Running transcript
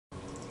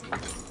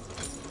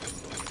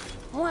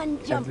One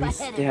jump Every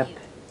ahead step, of you.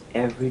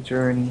 every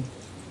journey.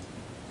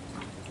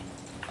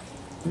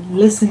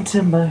 Listen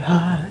to my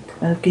heart,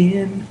 I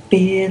get the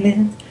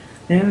feeling.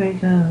 There we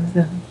go,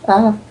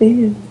 I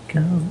feel it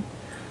go.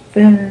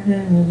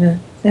 I'm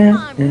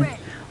ready.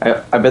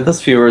 I bet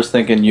this viewer is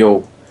thinking,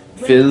 yo,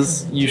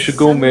 Fizz, you should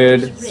go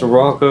mid,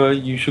 Soraka,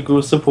 you should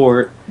go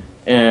support,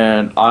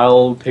 and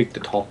I'll take the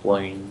top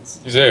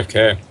lanes. He's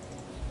AFK.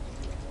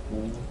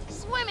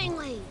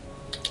 Swimmingly.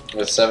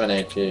 With 7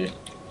 AP.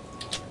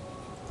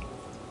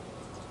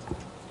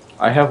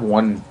 I have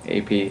 1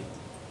 AP.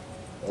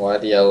 Why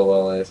the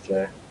LOL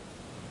AFK?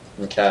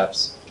 And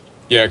caps.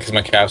 Yeah, because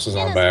my caps was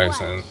on by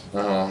accident.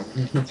 Oh.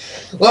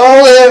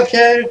 LOL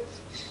AFK!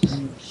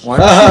 Why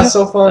Ah,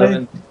 so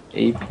funny.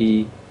 7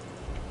 AP.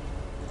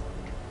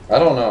 I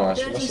don't know. I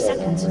should 30 have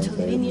seconds one until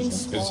right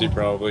minions Because he spawn.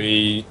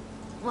 probably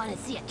Want to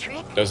see a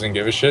trick? doesn't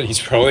give a shit. He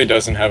probably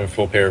doesn't have a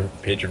full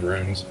page of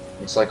runes.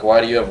 It's like,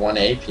 why do you have 1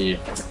 AP?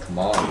 Come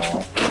on,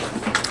 Mal.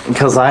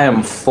 Because I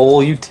am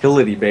full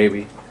utility,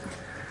 baby.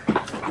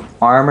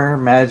 Armor,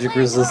 magic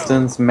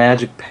resistance,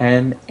 magic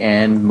pen,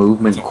 and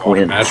movement Oh,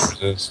 match quints.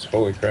 resist.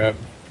 Holy crap.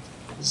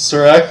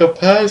 Soraka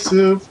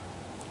passive.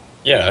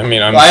 Yeah, I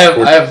mean, I'm.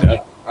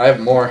 I have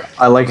more.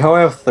 I like how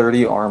I have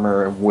 30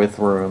 armor with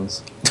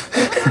runes.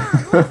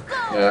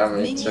 Yeah,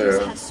 me Minions too.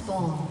 have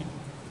spawned.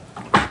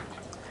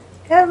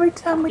 Every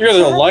time You're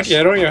the lucky.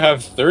 I don't even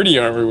have 30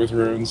 armor with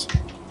runes.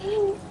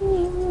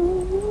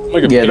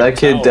 Like a Yeah, big that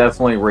kid tower.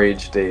 definitely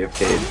raged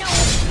AFK.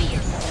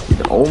 No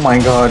fear. Oh my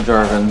god,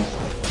 Jarvan.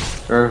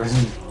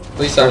 Jarvan.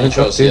 Please tell me Don't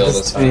chose do heal this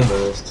this to time me.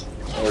 first.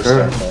 Or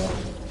Sure. Starfall.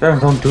 Jarvan,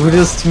 don't do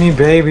this to me,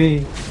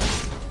 baby.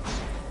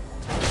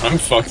 I'm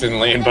fucked in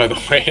lane, by the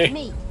way.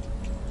 Me.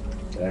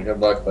 Yeah, good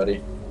luck,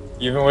 buddy.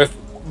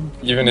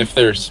 Even if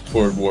they're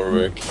support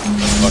Warwick. I'm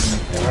fucking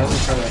Yeah, why is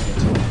he trying to make me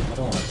too? I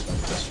don't want to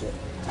like this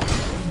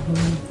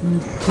shit.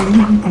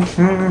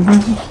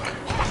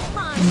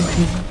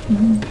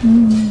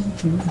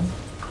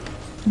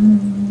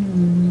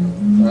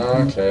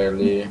 Okay,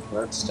 Lee,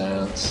 let's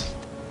dance.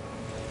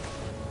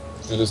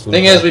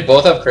 Thing is, we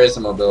both have crazy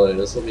mobility.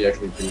 This will be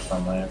actually pretty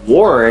fun, man.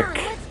 Warwick?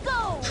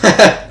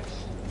 Let's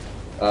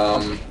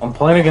go. I'm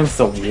playing against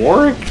the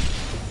Warwick?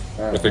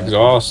 with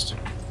exhaust.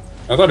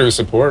 I thought it was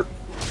support.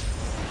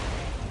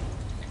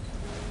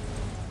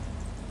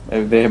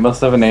 They must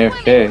have an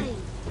AFK.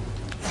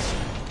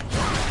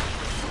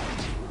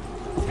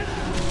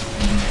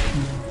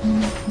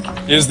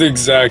 He has the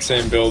exact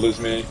same build as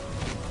me.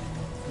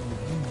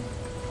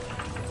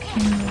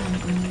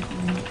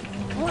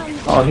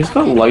 Oh, he's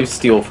got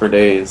lifesteal for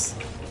days.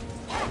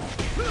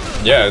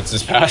 Yeah, it's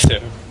his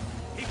passive.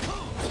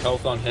 It's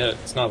health on hit.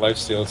 It's not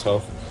lifesteal, it's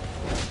health.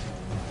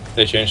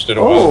 They changed it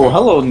a while Oh, ago.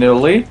 hello,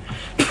 Nidalee.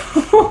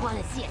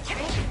 Want to see a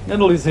trick?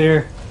 Nidalee's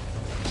here.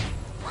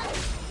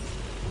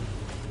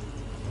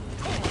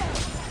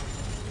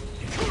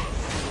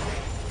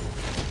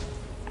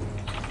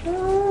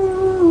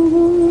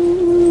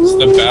 It's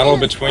the battle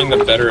between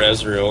the better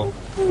Ezreal.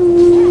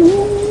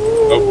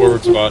 Oh,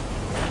 forward spot.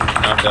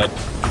 Now I'm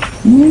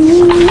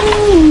dead.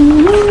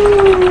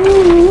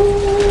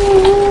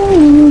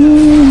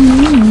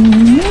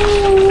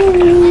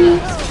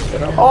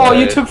 Oh,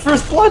 you took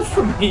first blood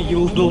from me, you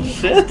little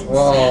shit.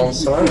 Well, I'm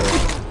sorry.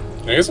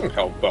 Can I get some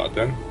help bot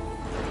then?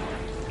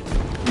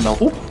 No.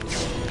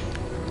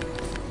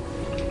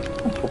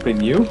 I'm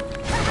hoping you.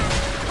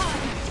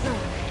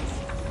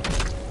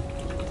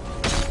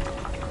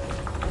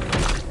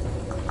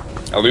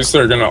 At least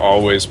they're gonna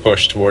always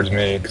push towards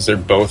me because they're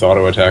both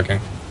auto attacking.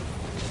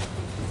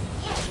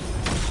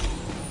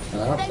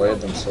 I played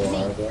them so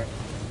hard there.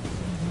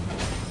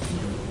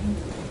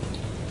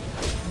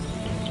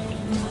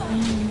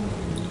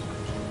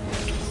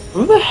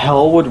 Who the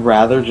hell would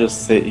rather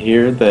just sit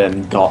here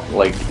than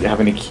like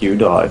having a Q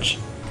dodge?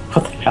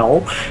 What the hell?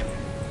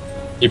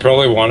 He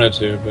probably wanted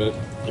to, but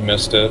he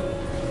missed it.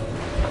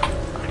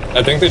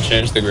 I think they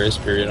changed the grace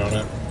period on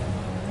it.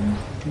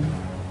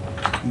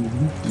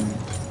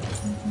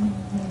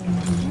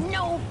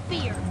 No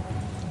fear.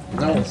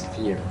 No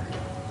fear.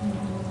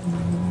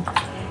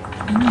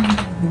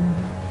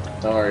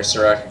 Don't worry,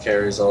 Soraka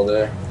carries all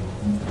day.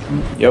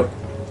 Yep.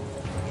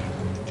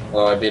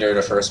 Well, I beat her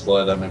to first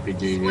blood, that might be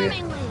GG.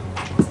 Swimmingly.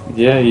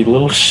 Yeah, you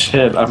little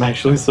shit. I'm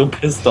actually so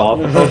pissed off.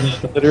 It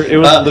was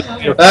literally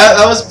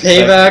That was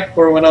payback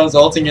for when I was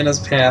ulting in his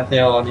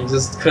Pantheon, he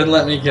just couldn't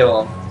let me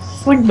kill him.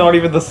 it's like not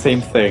even the same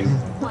thing.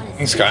 Want to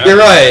see It's kind You're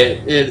of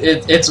right,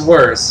 it's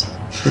worse.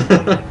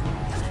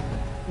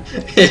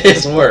 It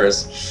is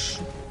worse.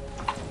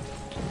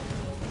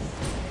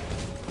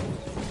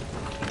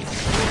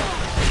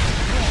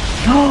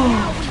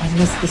 I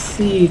missed the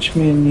siege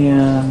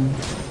minion.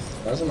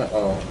 Why isn't my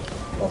I'll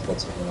put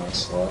something on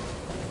slot.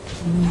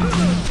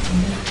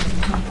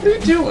 What are you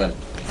doing?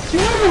 Do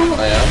you know who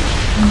I am?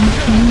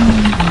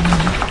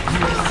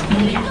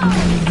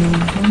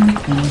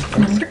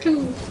 I'm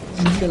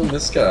freaking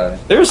this guy.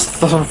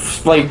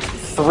 There's like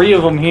 3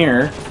 of them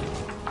here.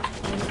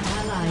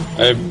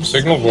 I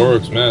signaled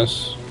Warwick's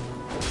miss.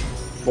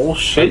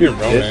 Bullshit, Maybe you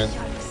did. romance.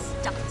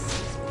 Stop.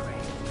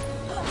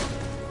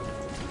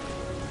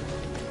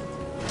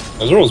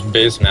 Ezreal's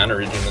base mana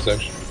regen is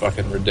actually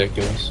fucking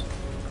ridiculous.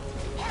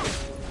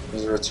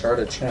 He's a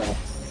retarded champ.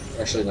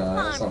 Actually, no,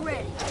 that's not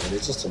retarded.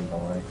 It's just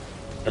annoying.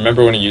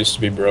 Remember when it used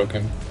to be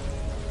broken?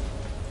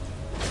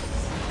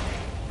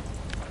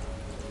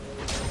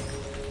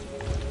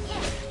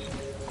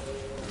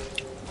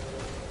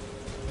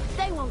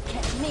 They won't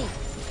catch me.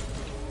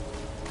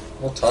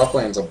 Well, top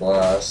lane's a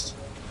blast.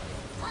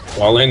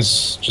 Wall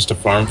lane's just a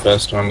farm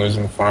fest when I'm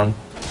losing the farm.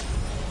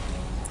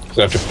 Because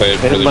I have to play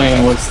it Mid really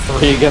lane fast. was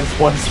 3 against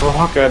 1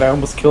 Soraka and I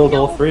almost killed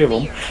all 3 of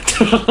them.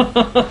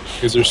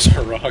 Because there's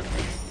Soraka.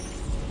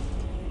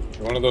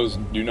 One of those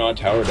do not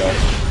tower dash.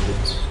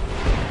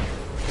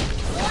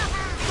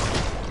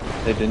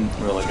 They didn't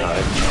really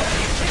guide me.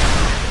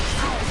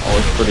 I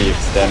was pretty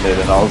extended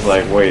and I was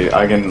like, wait,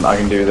 I can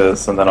do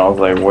this, and then I was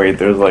like, wait,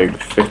 there's like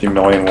 50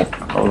 million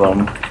of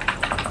them.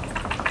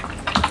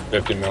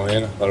 50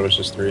 million? I thought it was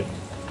just 3.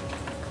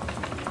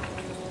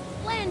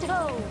 Land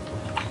ho.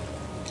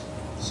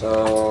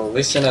 So,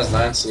 Lee Sin has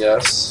 9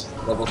 CS,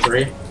 level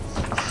 3.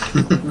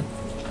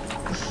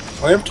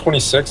 I have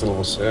 26 at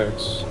level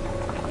 6.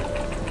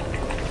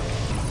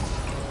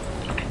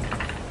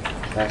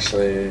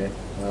 Actually,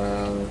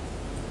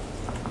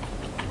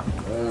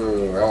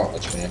 ooh, I want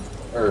Lich Bane.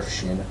 Or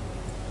Sheen.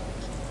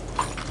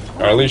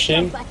 Arlie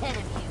Sheen? Jump ahead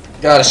of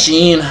you. Got a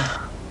Sheen!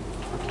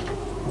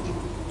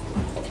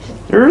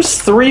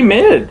 There's 3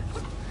 mid.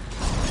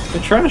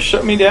 They're trying to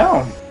shut me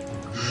down.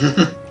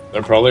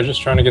 They're probably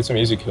just trying to get some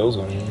easy kills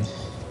on you.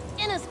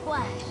 In a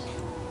splash.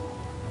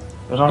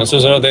 They're not- This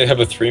is how they have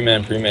a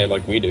 3-man pre-made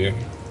like we do.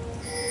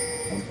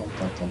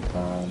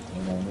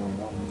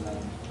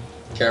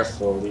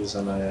 Careful, he's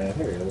on a.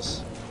 Here he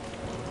is.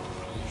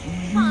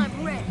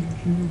 I'm ready.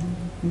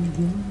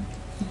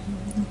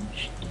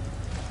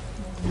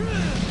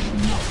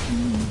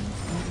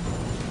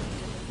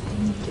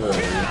 Good.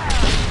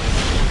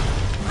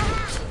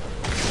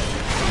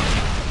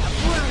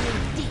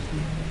 Running deep.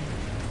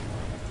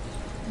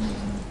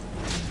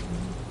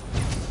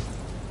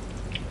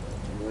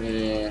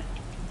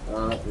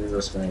 You're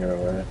just gonna get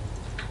away.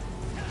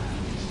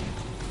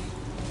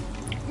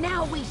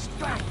 Now we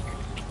strike.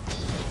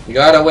 You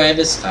got away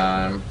this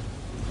time.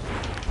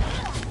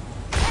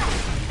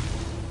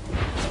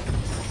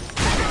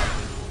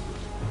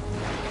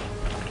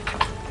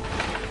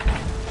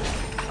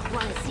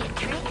 Wanna see a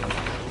trick?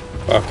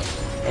 Fuck.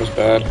 That was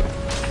bad.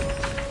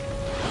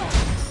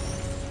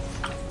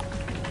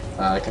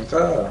 I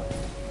concur.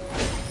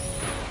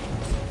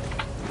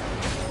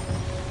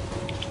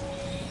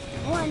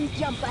 One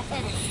jump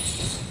ahead of you.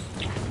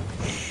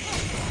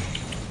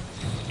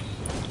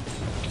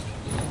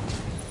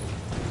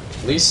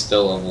 Lee's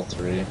still level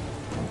 3.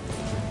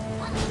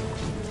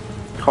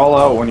 Call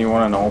out when you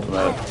want an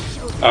ultimate.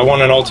 I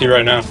want an ulti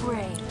right now.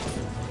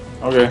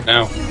 Okay.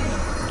 Now.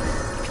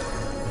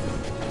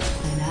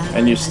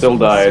 And you still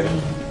died.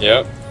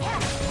 Yep.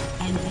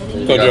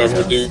 Told you I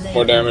would do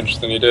more damage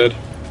than he did.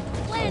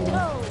 Land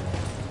ho.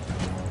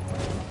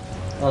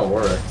 Oh,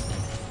 word.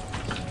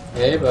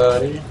 Hey,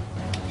 buddy.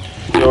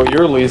 Yo,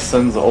 your Lee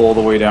Sin's all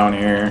the way down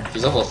here.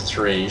 He's level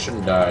 3. You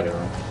shouldn't die to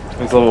him.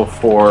 He's level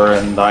 4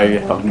 and I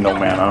have no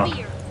mana.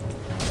 Fear.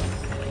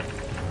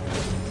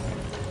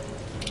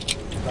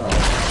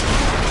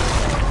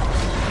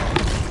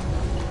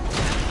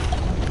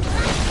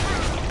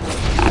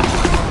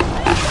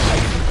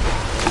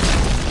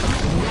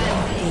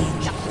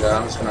 Yeah,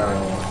 I'm just gonna.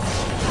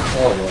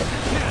 Oh,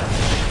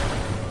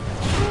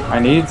 I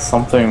need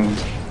something.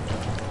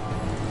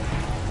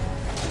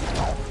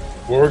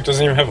 Warwick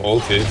doesn't even have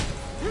ulti.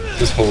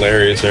 This is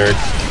hilarious, Eric.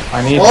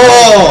 I need.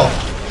 Oh!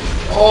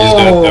 He's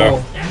dead,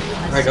 though.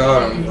 I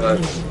got him, but.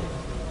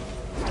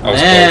 I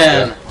was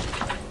Man!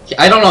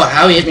 I don't know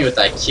how he hit me with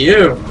that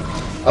Q.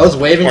 I was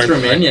waving Point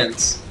through blank.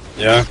 minions.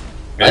 Yeah.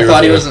 I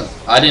thought he wasn't.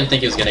 I didn't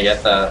think he was gonna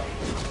get that.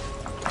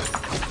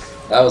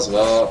 That was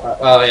well.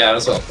 Oh, yeah, it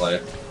was well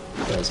played.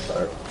 That was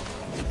clever.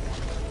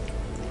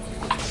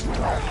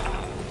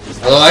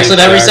 Although, actually,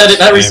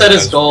 that reset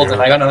his gold,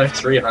 and I got another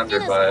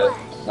 300 by it.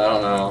 I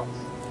don't know.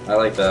 I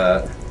like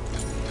that.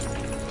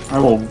 I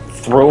will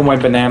throw my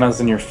bananas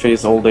in your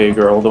face all day,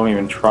 girl. Don't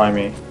even try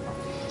me.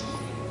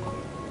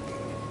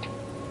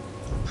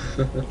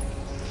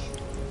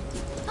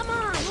 Come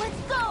on,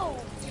 let's go.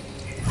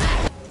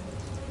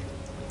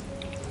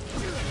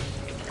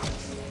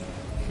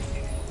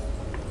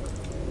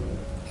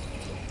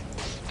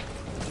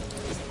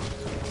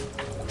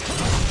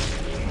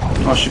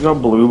 Oh, she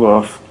got blue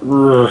buff.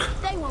 Ugh.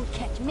 They won't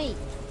catch me.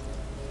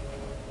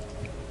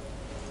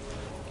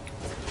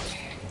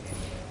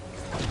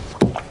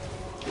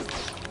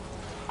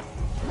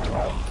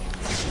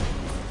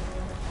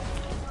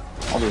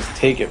 I'll just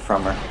take it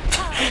from her.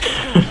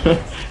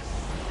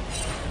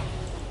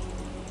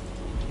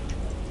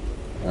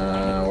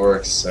 We're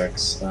at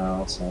 6 now.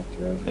 That's not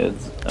good.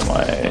 It's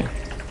MIA.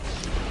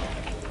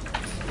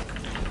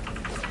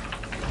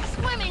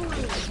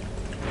 Swimmingly.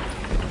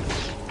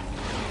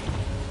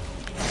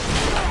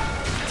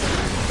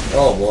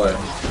 Oh boy.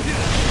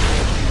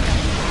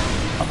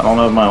 I don't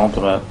have my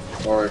ultimate.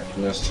 Or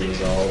missed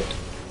his ult.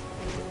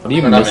 What do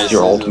you Or not miss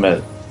your miss,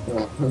 ultimate?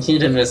 He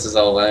didn't miss his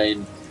ult.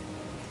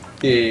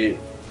 He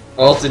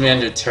ulted me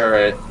into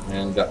turret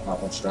and got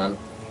not much done.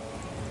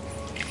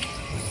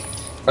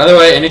 By the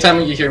way,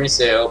 anytime you hear me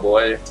say "oh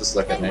boy," just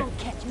look They at me. won't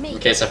catch me. In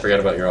case I forget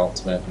about your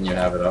ultimate and you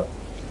have it up.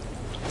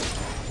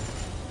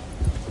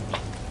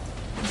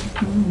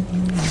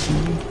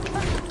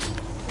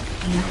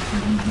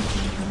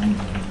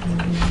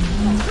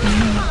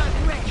 Come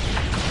on,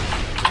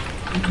 Rick.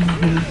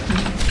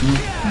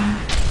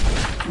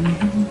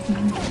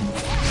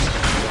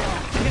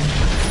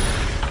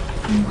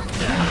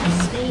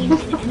 Slain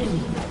an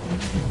enemy.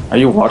 Are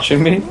you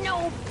watching me?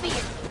 No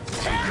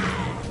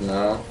fear.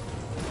 No.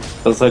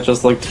 Does I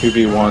just like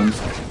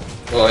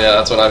 2v1? Well, yeah,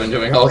 that's what I've been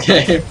doing all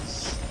game.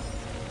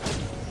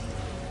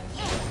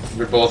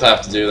 We both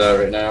have to do that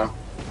right now.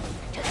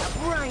 To the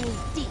briny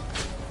deep.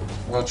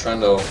 Oh,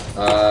 Trundle.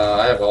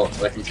 I have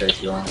ult. I can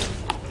take you on.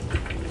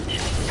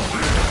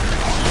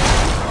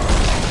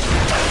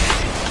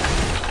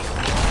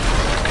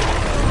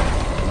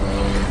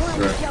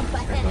 One jump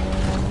ahead of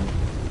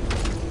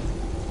me.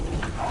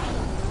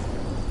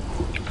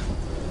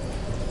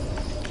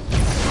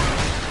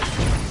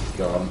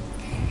 Got him.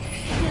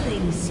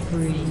 Killing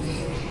spree.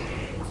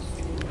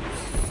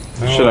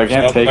 No, Shit, I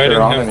can't stop take fighting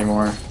her on him.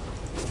 anymore.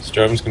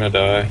 Strob's gonna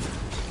die.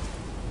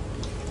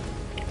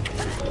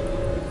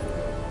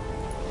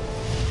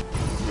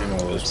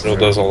 This drill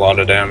does a lot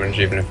of damage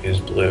even if he's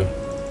blue.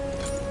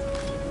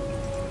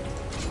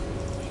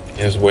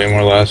 He has way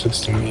more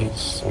last to me,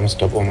 it's almost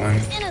double mine.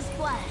 In a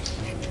splash.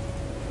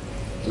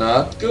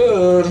 Not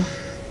good.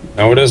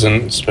 No, it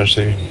isn't,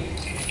 especially.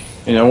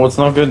 You know what's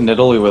not good in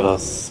Italy with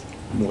us?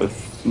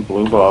 With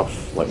blue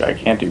buff. Like, I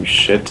can't do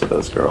shit to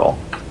this girl.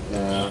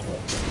 Yeah.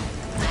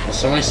 Well,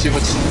 so many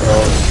stupid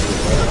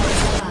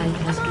oh, Ally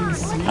has been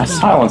slain. I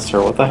silenced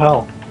her, what the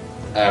hell?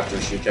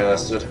 after she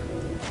casted.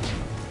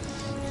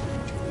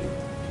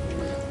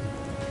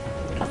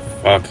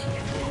 Fuck.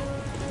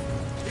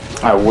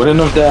 I wouldn't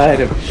have died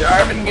if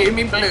Jarvan gave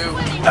me blue.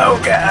 Oh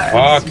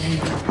god.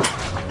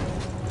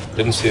 Fuck.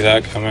 Didn't see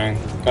that coming.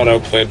 Got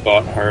outplayed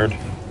bot hard.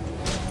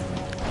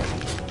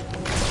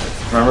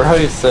 Remember how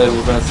you said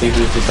we're gonna see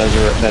who's the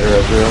better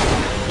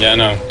Ezreal? Yeah,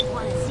 no.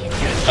 Wanna see it?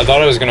 I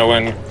thought I was gonna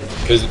win,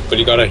 but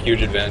he got a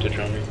huge advantage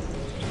on me.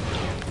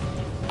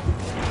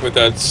 With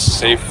that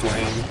safe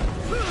lane.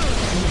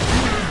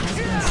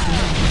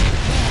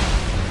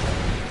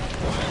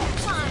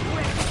 Come on,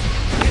 Rick.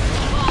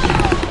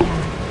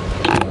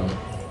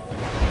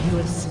 You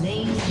have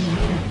slain an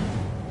enemy.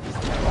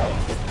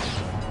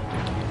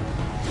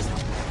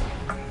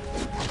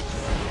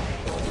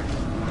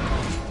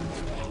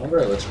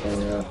 Remember which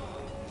one, yeah.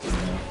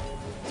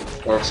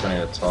 Orc's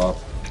gonna get top.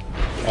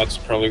 Bot's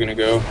probably gonna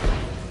go.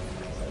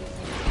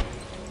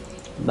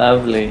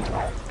 Lovely.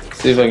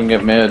 See if I can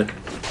get mid.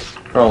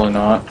 Probably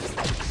not.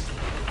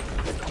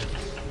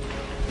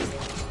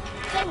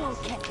 They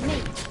won't catch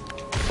me.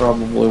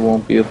 Probably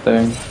won't be a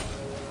thing.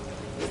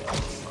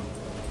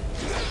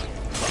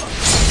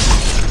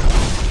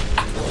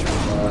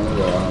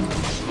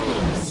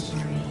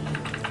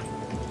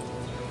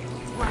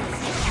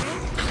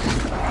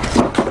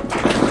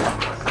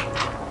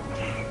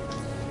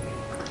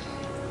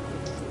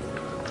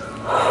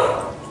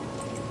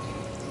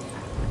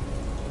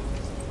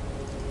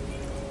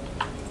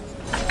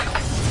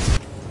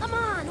 Come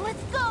on,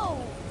 let's go.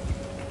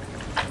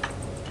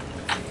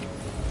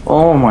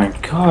 Oh my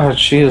god,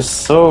 she is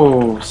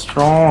so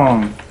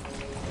strong.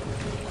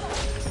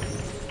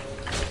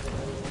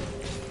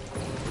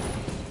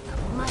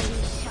 Mighty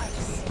shark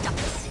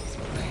stalks his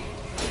prey.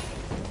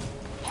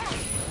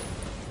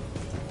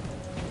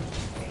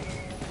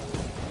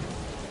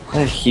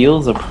 That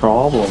heal's a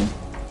problem.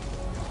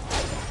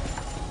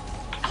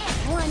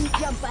 One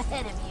jump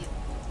ahead of you.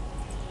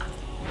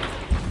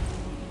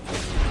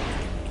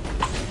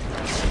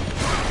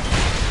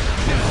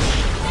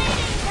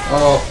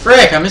 Oh,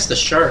 frick! I missed the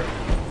shark.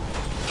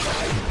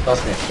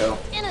 Cost me a kill.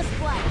 In a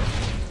splash.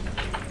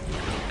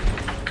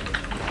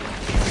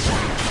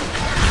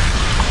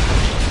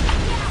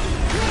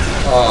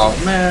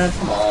 Oh man,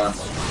 come on.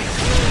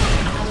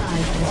 Ally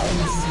has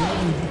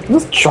been slain.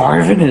 This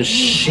Jarvan is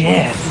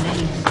shit.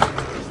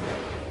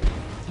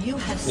 You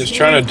have He's slain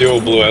trying to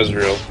duel blue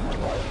Ezreal.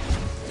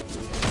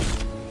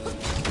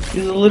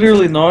 He's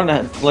literally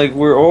not like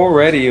we're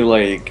already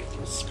like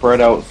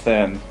spread out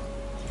thin.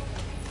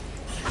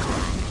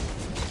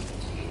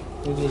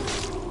 He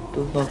just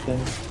does nothing.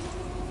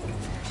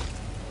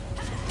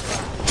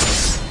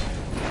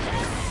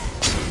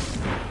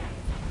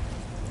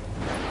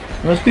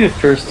 Must be a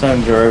first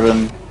time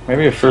Jarvan.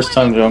 Maybe a first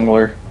time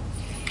jungler.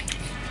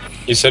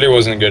 He said he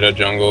wasn't good at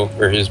jungle,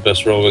 where his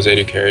best role was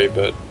AD carry,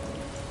 but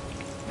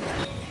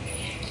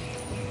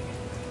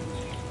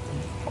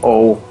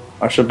Oh,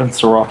 I should have been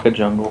Soraka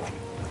jungle.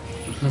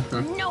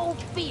 No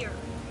fear.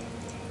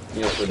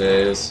 Heal for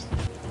days.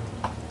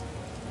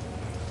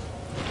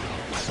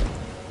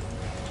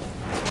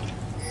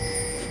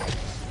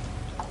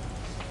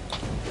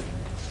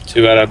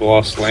 too bad I've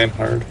lost lane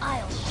hard.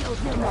 I'll show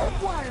them a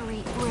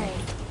watery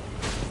grave.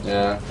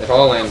 Yeah, if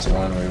all lanes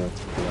won, we would.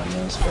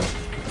 That's fair.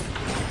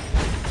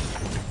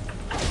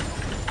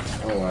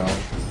 Oh wow.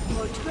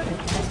 Your turret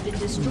has been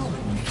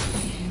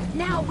destroyed.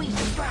 Now we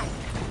strike.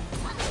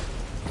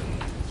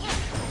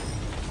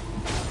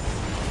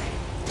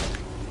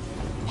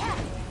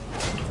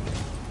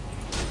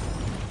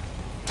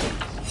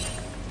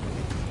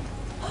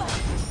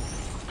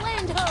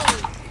 Land ho!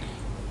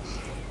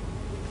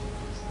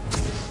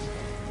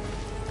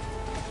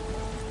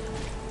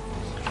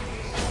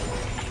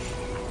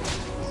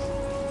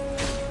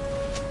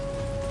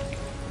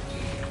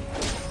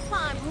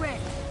 I'm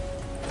ready.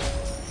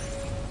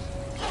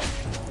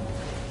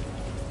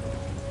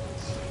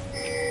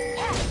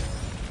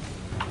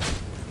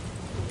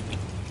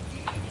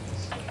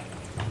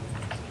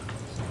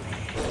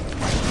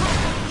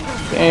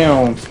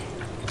 Damn.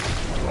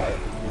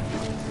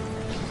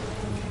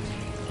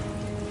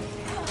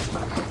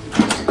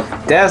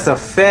 That's a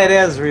fat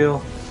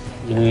Ezreal.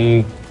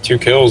 2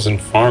 kills and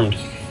farmed.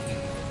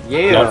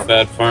 Yeah. Not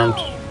fed, farmed.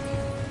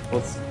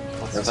 What's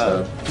That's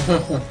that?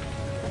 fed.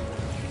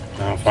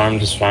 No,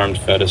 farmed is farmed,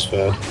 fed is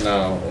fed.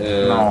 No,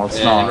 No, it's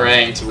in not.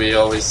 ranked, we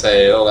always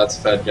say, oh, that's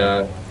fed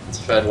guy. It's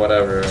fed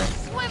whatever,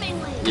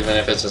 Swimmingly. even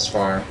if it's just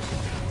farm.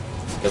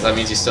 Because that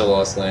means you still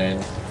lost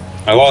lane.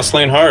 I lost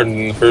lane hard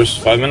in the first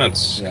 5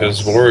 minutes because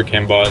Yes. Warwick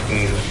came bot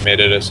and made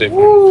it a safe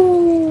one.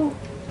 Woo!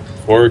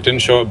 If Warwick didn't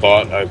show up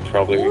bot, I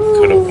probably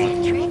could have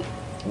won. Trick.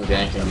 I'm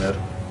ganking mid.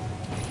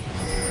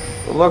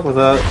 Good luck with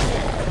that.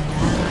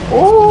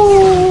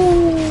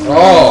 Oh!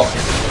 Oh!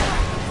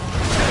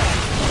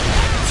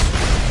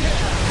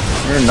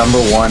 You're number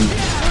one.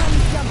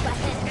 Jump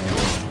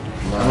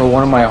ahead. Number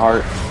one in my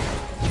heart.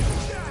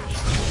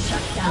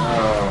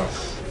 Oh.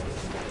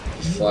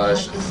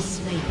 Flash. Has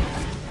been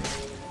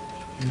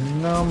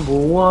slain. Number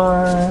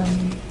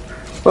one.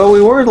 Well,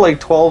 we were like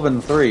 12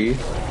 and 3.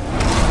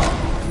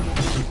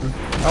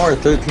 Now we're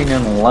 13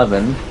 and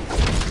 11.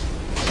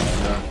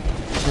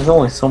 There's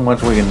only so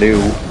much we can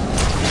do.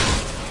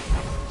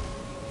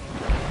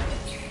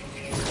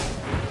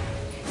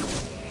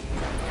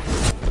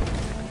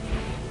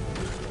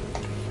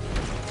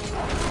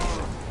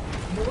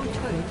 Your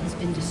turret has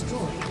been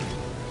destroyed.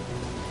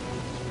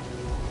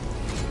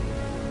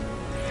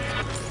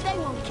 They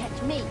won't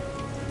catch me.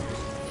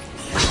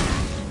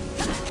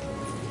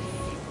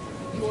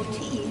 Your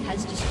team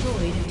has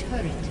destroyed a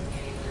turret.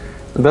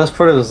 The best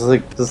part is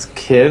like this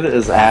kid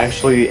is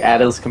actually at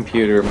his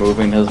computer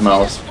moving his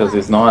mouse because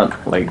he's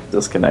not like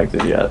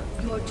disconnected yet.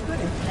 Your turret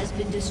has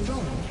been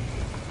destroyed.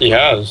 He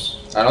has.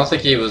 I don't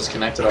think he was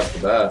connected off the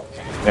bat.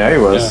 Yeah, he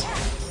was.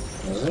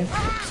 Was he?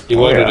 He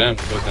Oh, loaded yeah. in,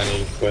 but then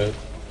he quit.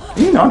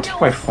 Can you not take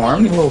my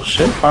farm, you little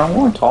shit? I don't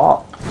want to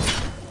talk.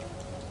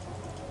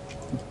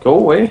 Go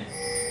away.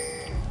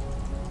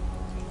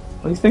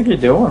 What do you think you're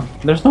doing?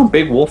 There's no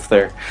big wolf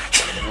there.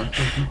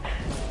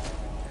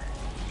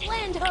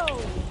 Land ho!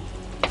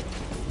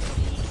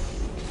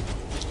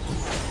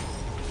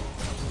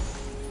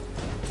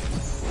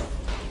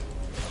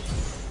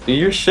 Do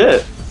your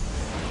shit.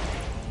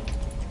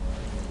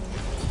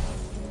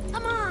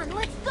 Come on,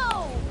 let's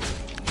go!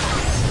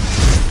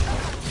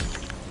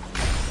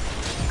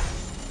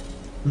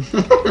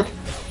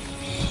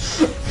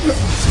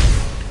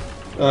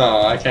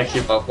 Oh, I can't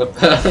keep up with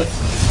that.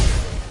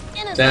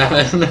 Damn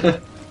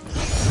it.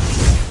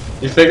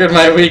 You figured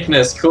my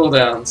weakness,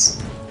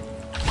 cooldowns.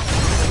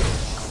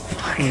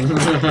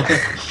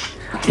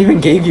 I even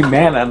gave you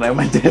mana and I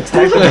went to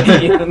attack the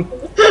minion.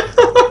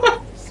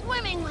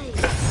 Swimmingly.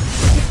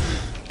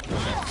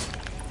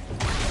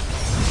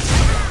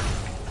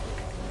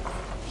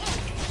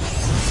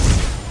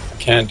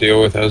 Can't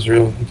deal with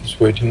Ezreal. He does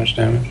way too much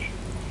damage.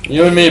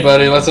 You and me,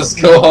 buddy, let's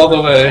just go all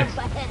the way. Jump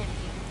ahead.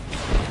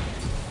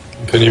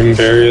 Couldn't even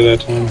bury her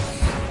that time.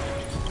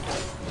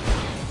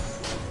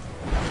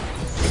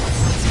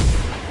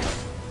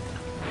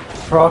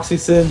 Proxy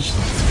singed.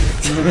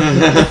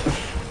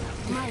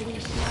 Mighty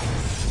shot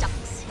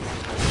sucks.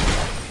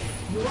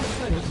 Your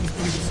turret has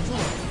been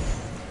destroyed.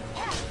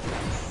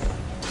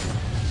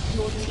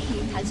 Your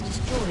team has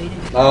destroyed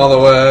a All the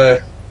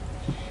way.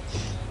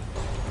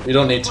 You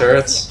don't need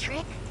turrets.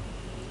 Trick.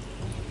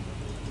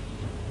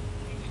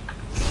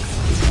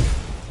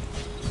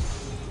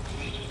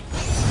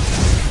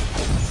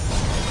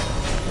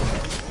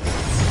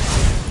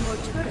 Your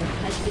turret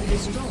has been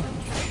destroyed.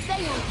 They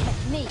won't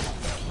catch me.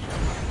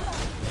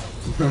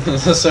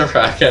 The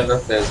Soraka and the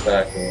Fizz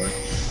backboard.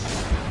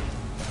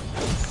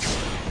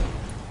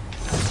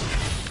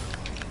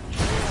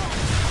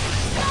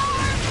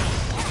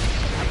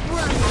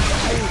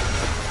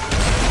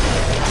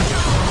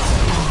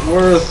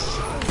 Worth.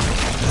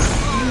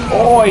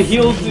 Oh, I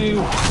healed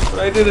you, but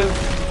I didn't.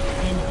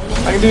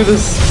 I can do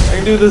this. I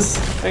can do this.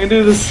 I can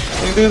do this.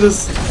 I can do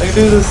this. I can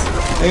do this.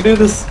 I can do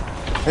this.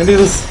 I can do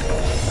this.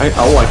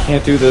 Oh, I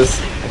can't do this.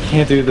 I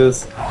can't do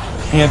this.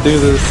 Can't do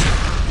this.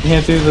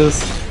 Can't do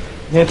this.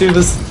 Can't do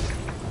this.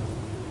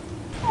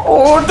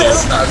 Oh,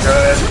 that's not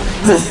good.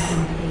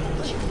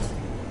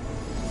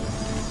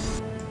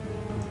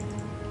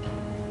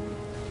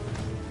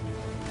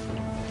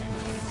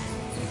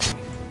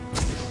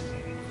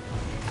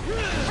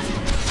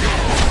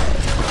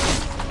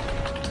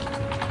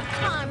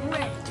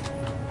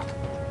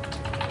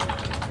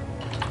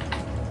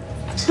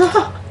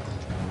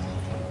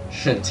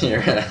 To your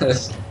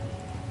ass.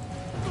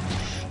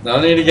 No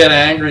need to get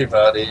angry,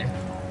 buddy. You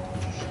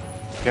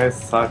guys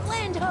suck.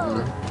 Land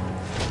ho!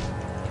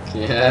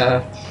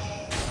 Yeah.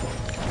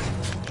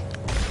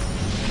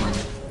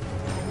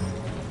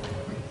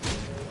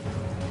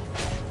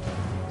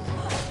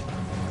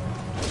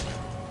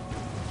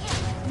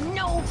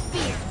 No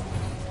fear!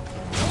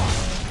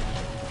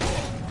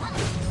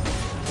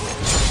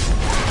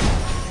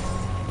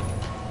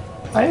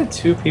 I had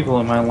 2 people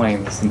in my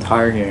lane this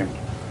entire game.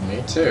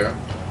 Me too.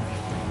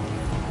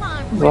 Come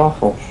on, It was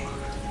awful.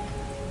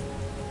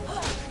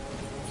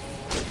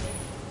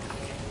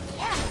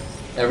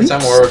 Every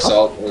time Warwick's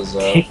ult was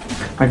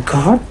My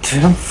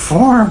goddamn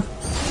form!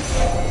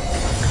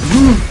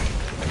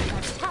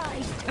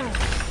 Tide's turn.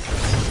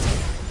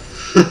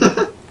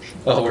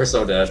 Oh, we're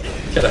so dead.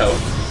 Get out.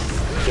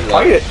 Good luck.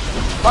 Fight it!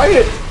 Fight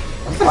it!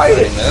 I'm Fight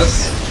fighting it!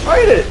 this.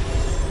 Fight it!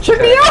 Check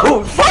me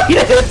out! Fight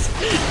it!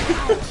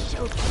 I'll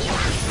show you.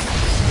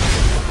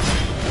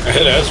 I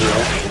hit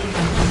Ezreal.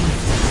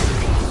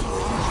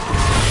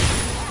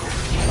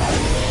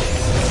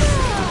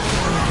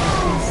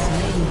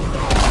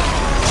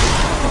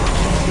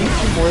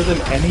 More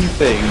than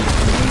anything.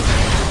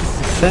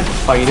 Said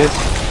fight it.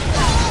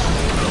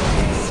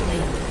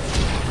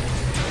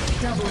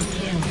 Double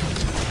kill.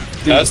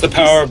 That's the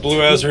power of blue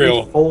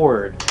Ezreal.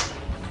 Forward.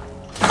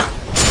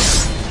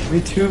 We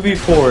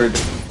 2v4'd.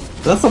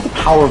 That's not the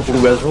power of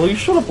blue Ezreal. You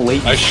showed up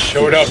late. I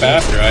showed up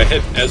after. I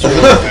hit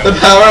Ezreal. The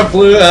power of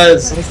blue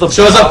as That's the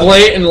shows up power.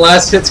 late and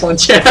last hits one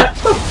chat.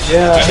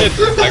 Yeah.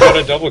 I got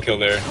a double kill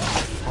there.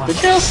 Who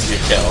kills you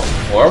kill?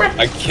 Warwick?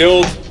 I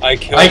killed I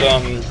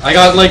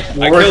got like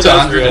I Warwick killed to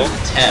Ezreal.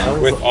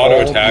 110. with all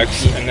auto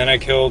attacks, me. and then I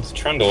killed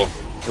Trundle.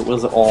 It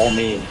was all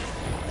me.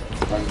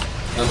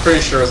 I'm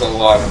pretty sure it was a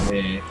lot of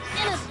me. In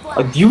a splash.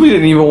 Like, you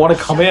didn't even want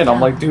to come in.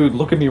 I'm like, dude,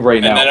 look at me right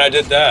And now. then I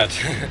did that.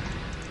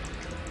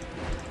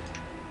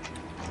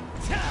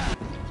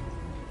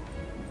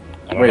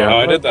 I don't Wait, know how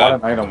I I did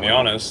bought that, an item. to be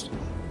honest.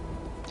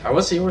 How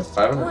was he with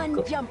 500?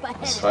 One jump ahead.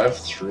 It's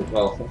 5-3.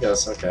 Well, I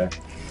guess, okay.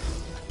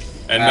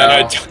 And Ow.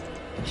 then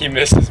he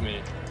misses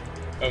me.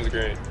 That was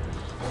great.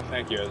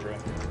 Thank you, Ezra.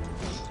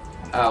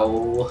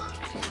 Ow.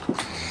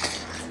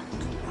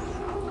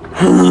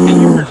 He hit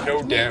you for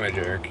no damage,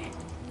 Eric.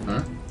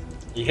 Huh?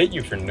 He hit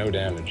you for no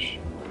damage.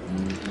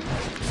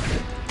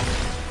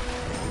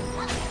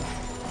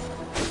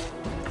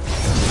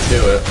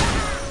 Do it.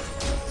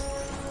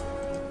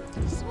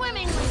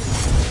 Swimmingly.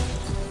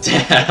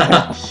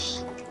 Damn.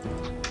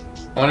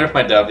 I wonder if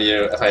my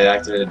W, if I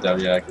activated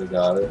W, I could have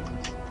got it.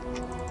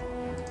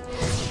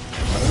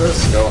 I'm gonna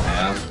just go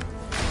ham.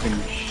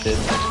 Fucking shit.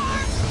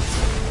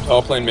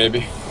 Top lane,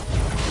 maybe.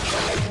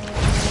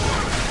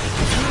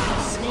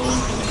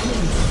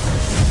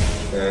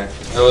 Okay,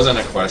 that wasn't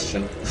a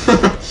question.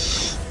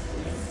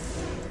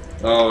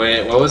 Oh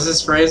wait, what was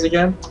this phrase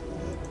again?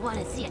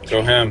 Wanna see a Go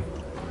trick? ham.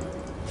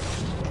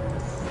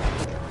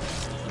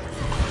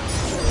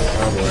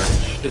 Oh boy.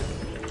 Shit.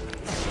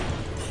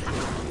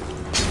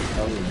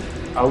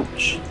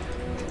 Ouch.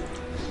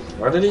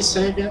 What did he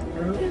say again?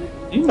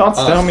 You not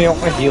stand me on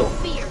my heel.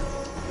 Fear.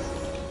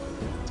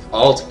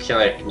 Alt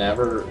click,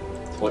 never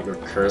put your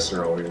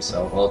cursor over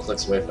yourself. Alt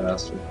clicks way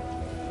faster.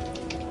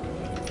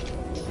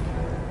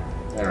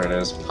 There it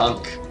is.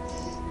 Punk.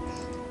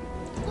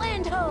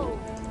 Land ho.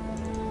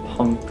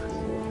 Punk.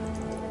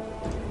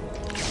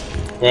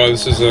 Wow,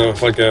 this is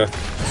like a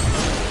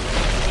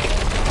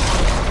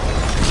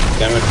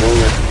damage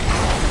warwick.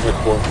 Wick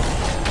war.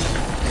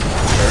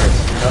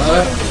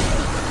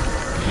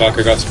 Fuck,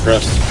 I got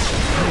suppressed.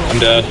 I'm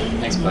dead.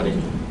 Thanks, buddy.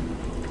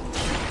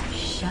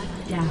 Shut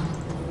down.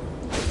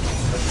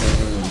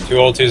 2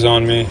 ultis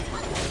on me,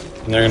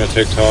 and they're gonna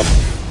take top.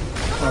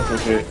 That's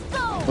okay.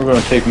 We're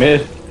gonna take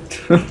mid.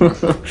 Oh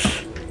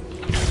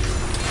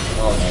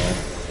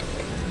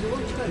Your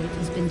turret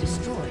has been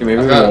destroyed. Okay,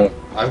 maybe we no. won't.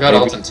 I've got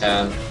Maybe. ult in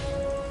 10.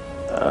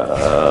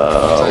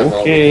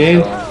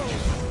 Okay.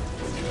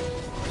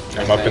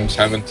 I'm up in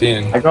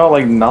 17. I got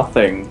like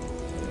nothing.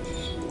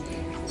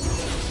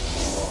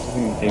 I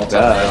didn't take Ult's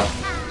that. up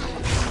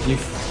You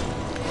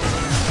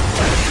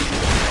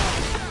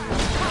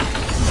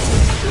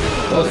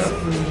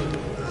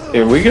now.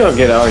 Dude, we gotta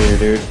get out of here,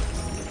 dude.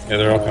 Yeah,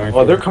 they're all coming.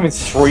 Oh, they're coming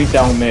straight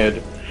down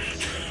mid.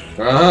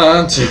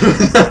 Run to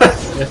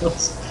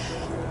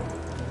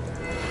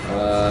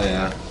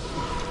yeah.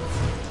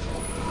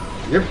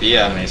 Your B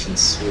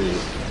animation's sweet.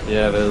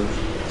 Yeah, it is.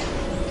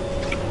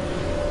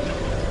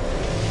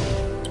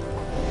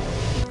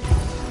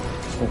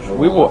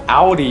 We will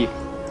outie.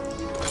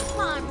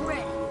 I'm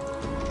ready.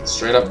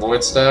 Straight up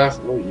void staff.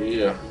 Oh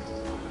yeah.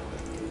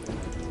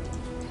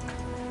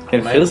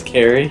 Can Might- Fizz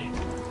carry?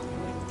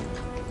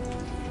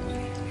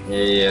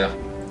 Yeah.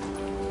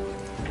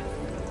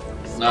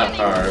 Not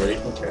hard, but you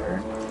can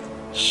carry.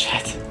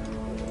 Shit.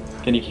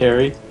 Can you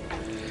carry?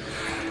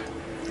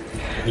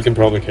 You can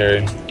probably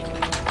carry.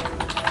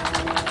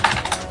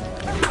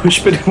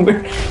 Push it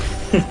where?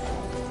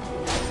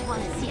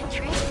 Wanna see a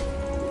trick?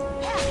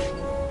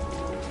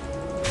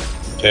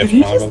 Did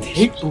he just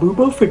take blue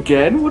buff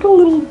again? What a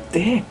little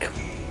dick.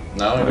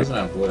 No, he doesn't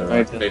have blue.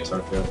 I They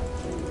took it.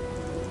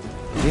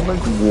 He had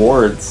like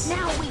wards.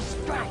 Now we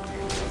strike.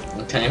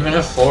 We can't even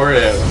afford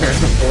it. We're gonna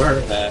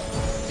afford that.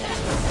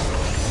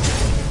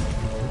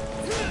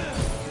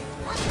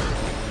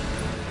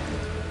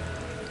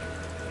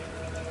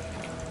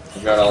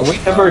 We got all Can we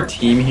have our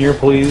team here,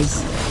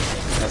 please?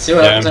 Let's see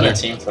what happens in a I'm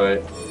team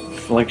fight.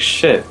 Like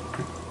shit.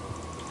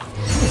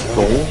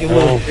 Go, you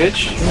little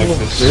bitch. You Like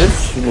little this.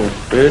 bitch. You little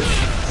bitch.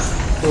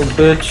 Little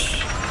bitch.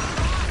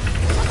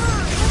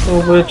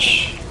 Little bitch.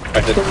 I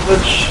hit. Little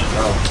bitch.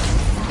 Oh,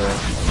 okay.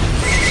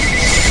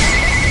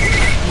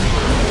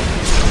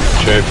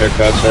 Cherry pick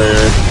that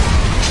target.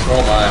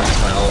 Oh my, I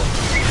missed my ult.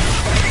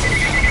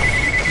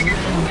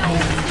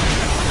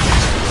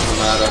 Doesn't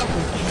matter.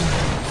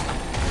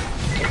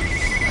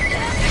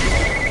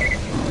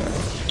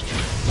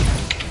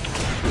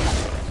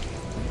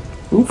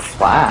 Who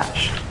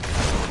flashed?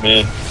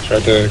 Me.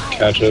 Tried to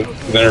catch it.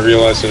 Then I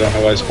realized I don't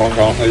have Ice Bomb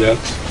Gauntlet yet.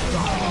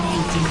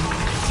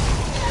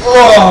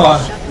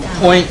 Oh!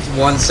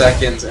 0.1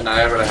 seconds and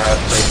I would have had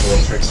playful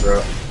and tricks would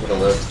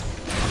have lived.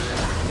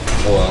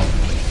 Oh well.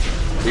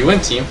 We win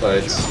team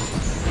fights.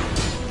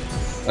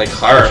 Like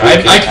hard.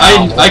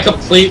 I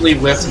completely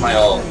whiffed my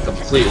ult.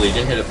 Completely.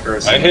 Didn't hit a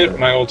person. I hit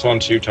my ult on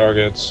 2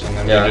 targets, and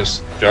then Yeah. we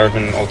just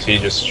Jarvan ulti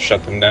just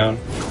shut them down.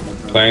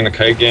 Playing the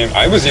kite game.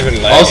 I was even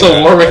lagging. Also,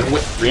 that. Warwick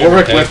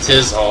Warwick whipped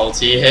his ult.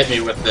 He hit me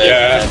with it.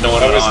 Yeah, and no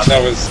one that went was, on.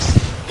 that was.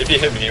 If he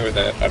hit me with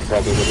that, I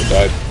probably would have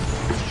died.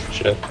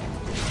 Shit.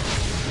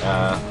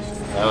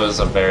 That was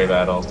a very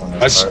bad ult on My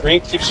this part.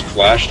 screen keeps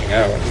flashing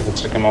out. It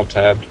looks like I'm all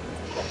tabbed.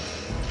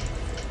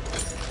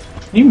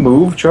 Can you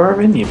move,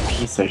 Jarvan, you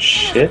piece of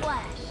shit?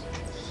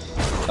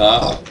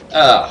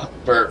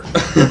 Burp.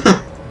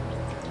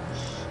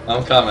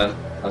 I'm coming.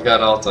 I've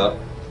got ult up.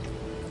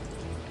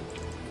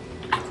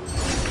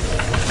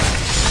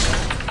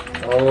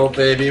 Oh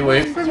baby,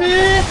 wait for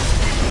me!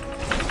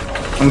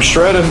 I'm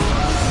shredding.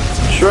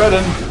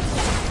 Shredding.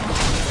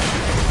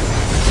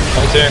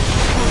 Okay.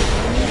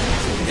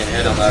 If you can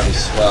hit him, that'd be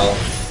swell.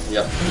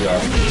 Yep, you are.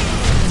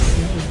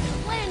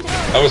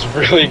 That was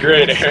really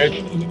great, Eric.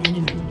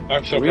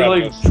 I'm so Are we proud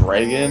like of us.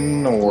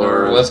 dragon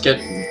Or or... let's get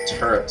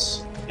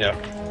turrets. Yeah.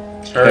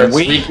 Turrets.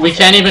 we- We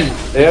can't even.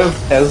 They have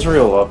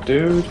Ezreal up,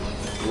 dude.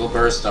 We'll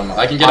burst them.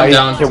 I can get him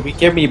down. Can we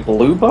get me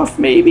blue buff,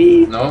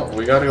 maybe? No,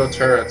 we gotta go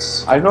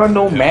turrets. I got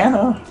no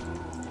mana.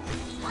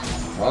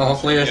 Well,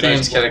 hopefully the Yeah,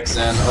 Fiends nice. kicks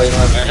in. Oh, you don't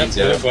I have have Fiends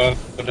blue yet. buff,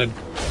 but I can't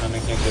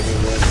get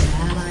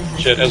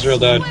it. Shit, Ezreal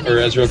died. Or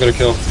Ezreal got a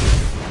kill.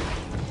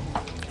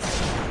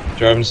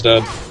 Jarvan's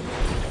dead.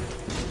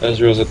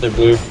 Ezreal's at their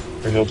blue.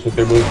 Or he'll take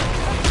their blue.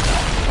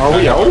 Are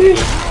we? Are we?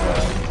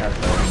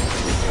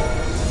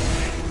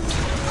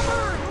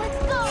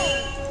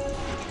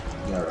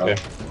 Okay.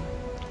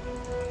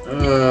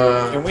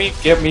 Can we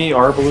get me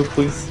our blue,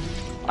 please?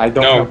 I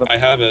don't have No, the... I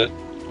have it.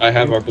 I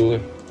have our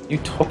blue. You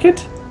took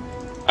it?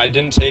 I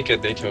didn't take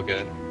it, they took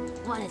it.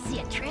 Want to see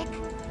a trick?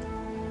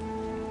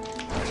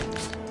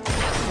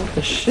 What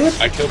the shit?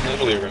 I killed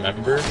Lily,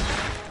 remember?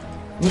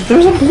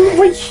 There's a blue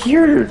right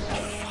here.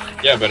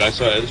 Yeah, but I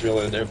saw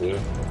Ezreal in their blue.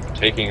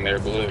 Taking their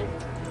blue.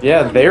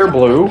 Yeah, they're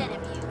blue.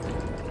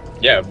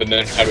 Yeah, but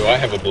then how do I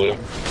have a blue?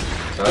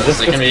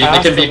 They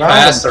can be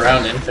passed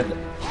around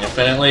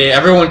infinitely.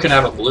 Everyone can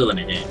have a blue in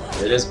a game.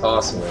 It is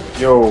possible.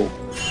 Yo,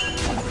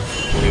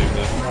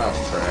 Oh,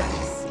 frick.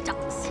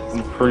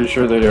 I'm pretty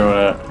sure they're doing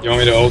it. You want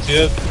me to ulti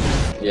it?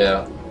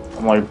 Yeah.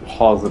 I'm like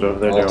positive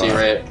they're doing it.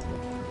 Multi-rate.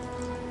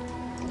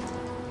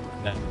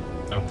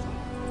 No.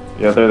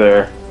 Yeah, they're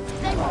there.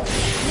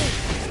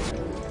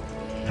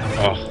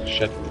 Oh,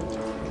 shit.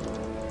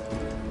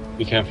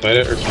 We can't fight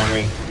it, or can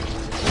we?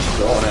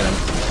 Going in.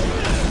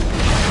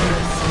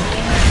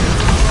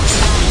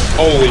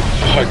 Holy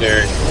fuck,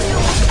 Eric.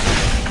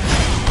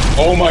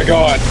 Oh my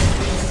god.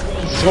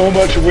 So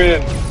much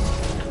wind.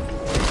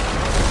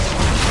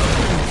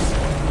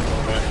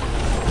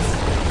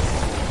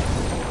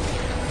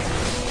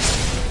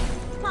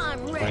 I'm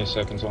 20 ready.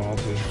 seconds on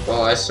ulti.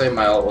 Well, I say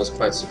my ult was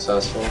quite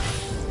successful.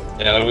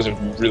 Yeah, that was a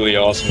really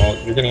awesome ult.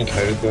 You're getting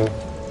kited though.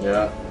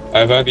 Yeah. I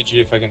have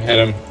IBG if I can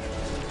hit him.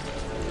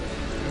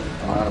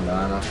 I'm out of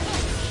mana.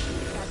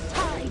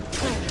 Tide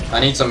turn. I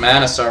need some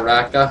mana,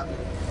 Soraka.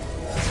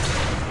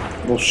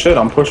 Well, shit,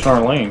 I'm pushing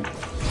our lane.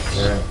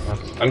 Yeah.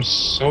 I'm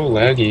so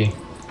laggy.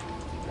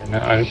 And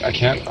I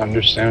can't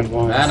understand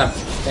why. Mana.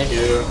 Thank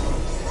you.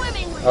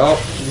 Swimming with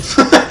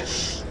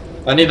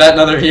Oh. I need that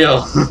another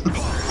heal.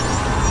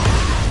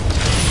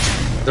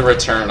 The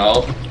return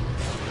ult.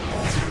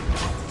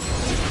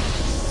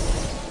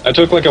 I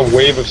took like a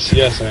wave of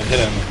CS and I hit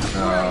him.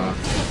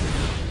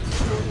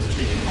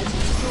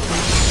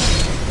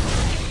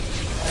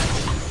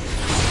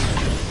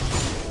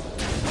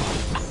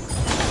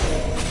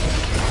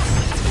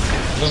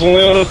 It was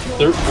only on a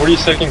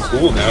 40-second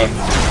cooldown.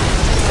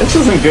 This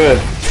isn't good.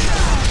 No,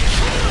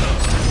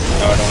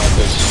 I don't want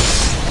this.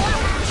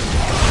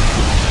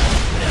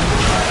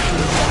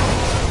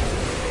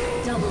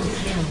 Double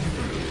kill.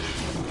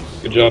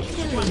 Good job.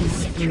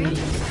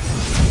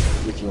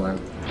 We You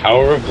win.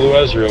 Power of Blue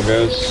Ezreal,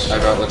 guys. I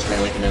got let's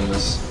me, we can end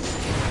this.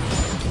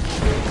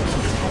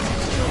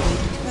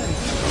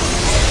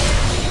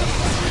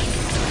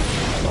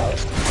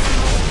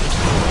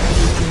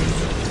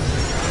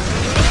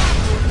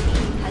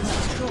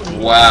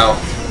 Wow.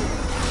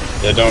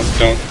 Yeah, don't.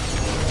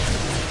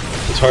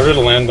 It's harder to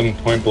land them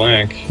point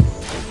blank.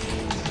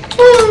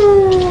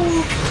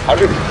 How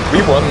did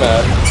we won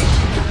that?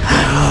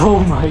 Oh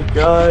my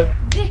god.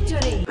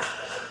 Victory!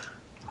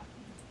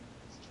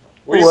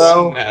 We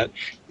Wow. won that.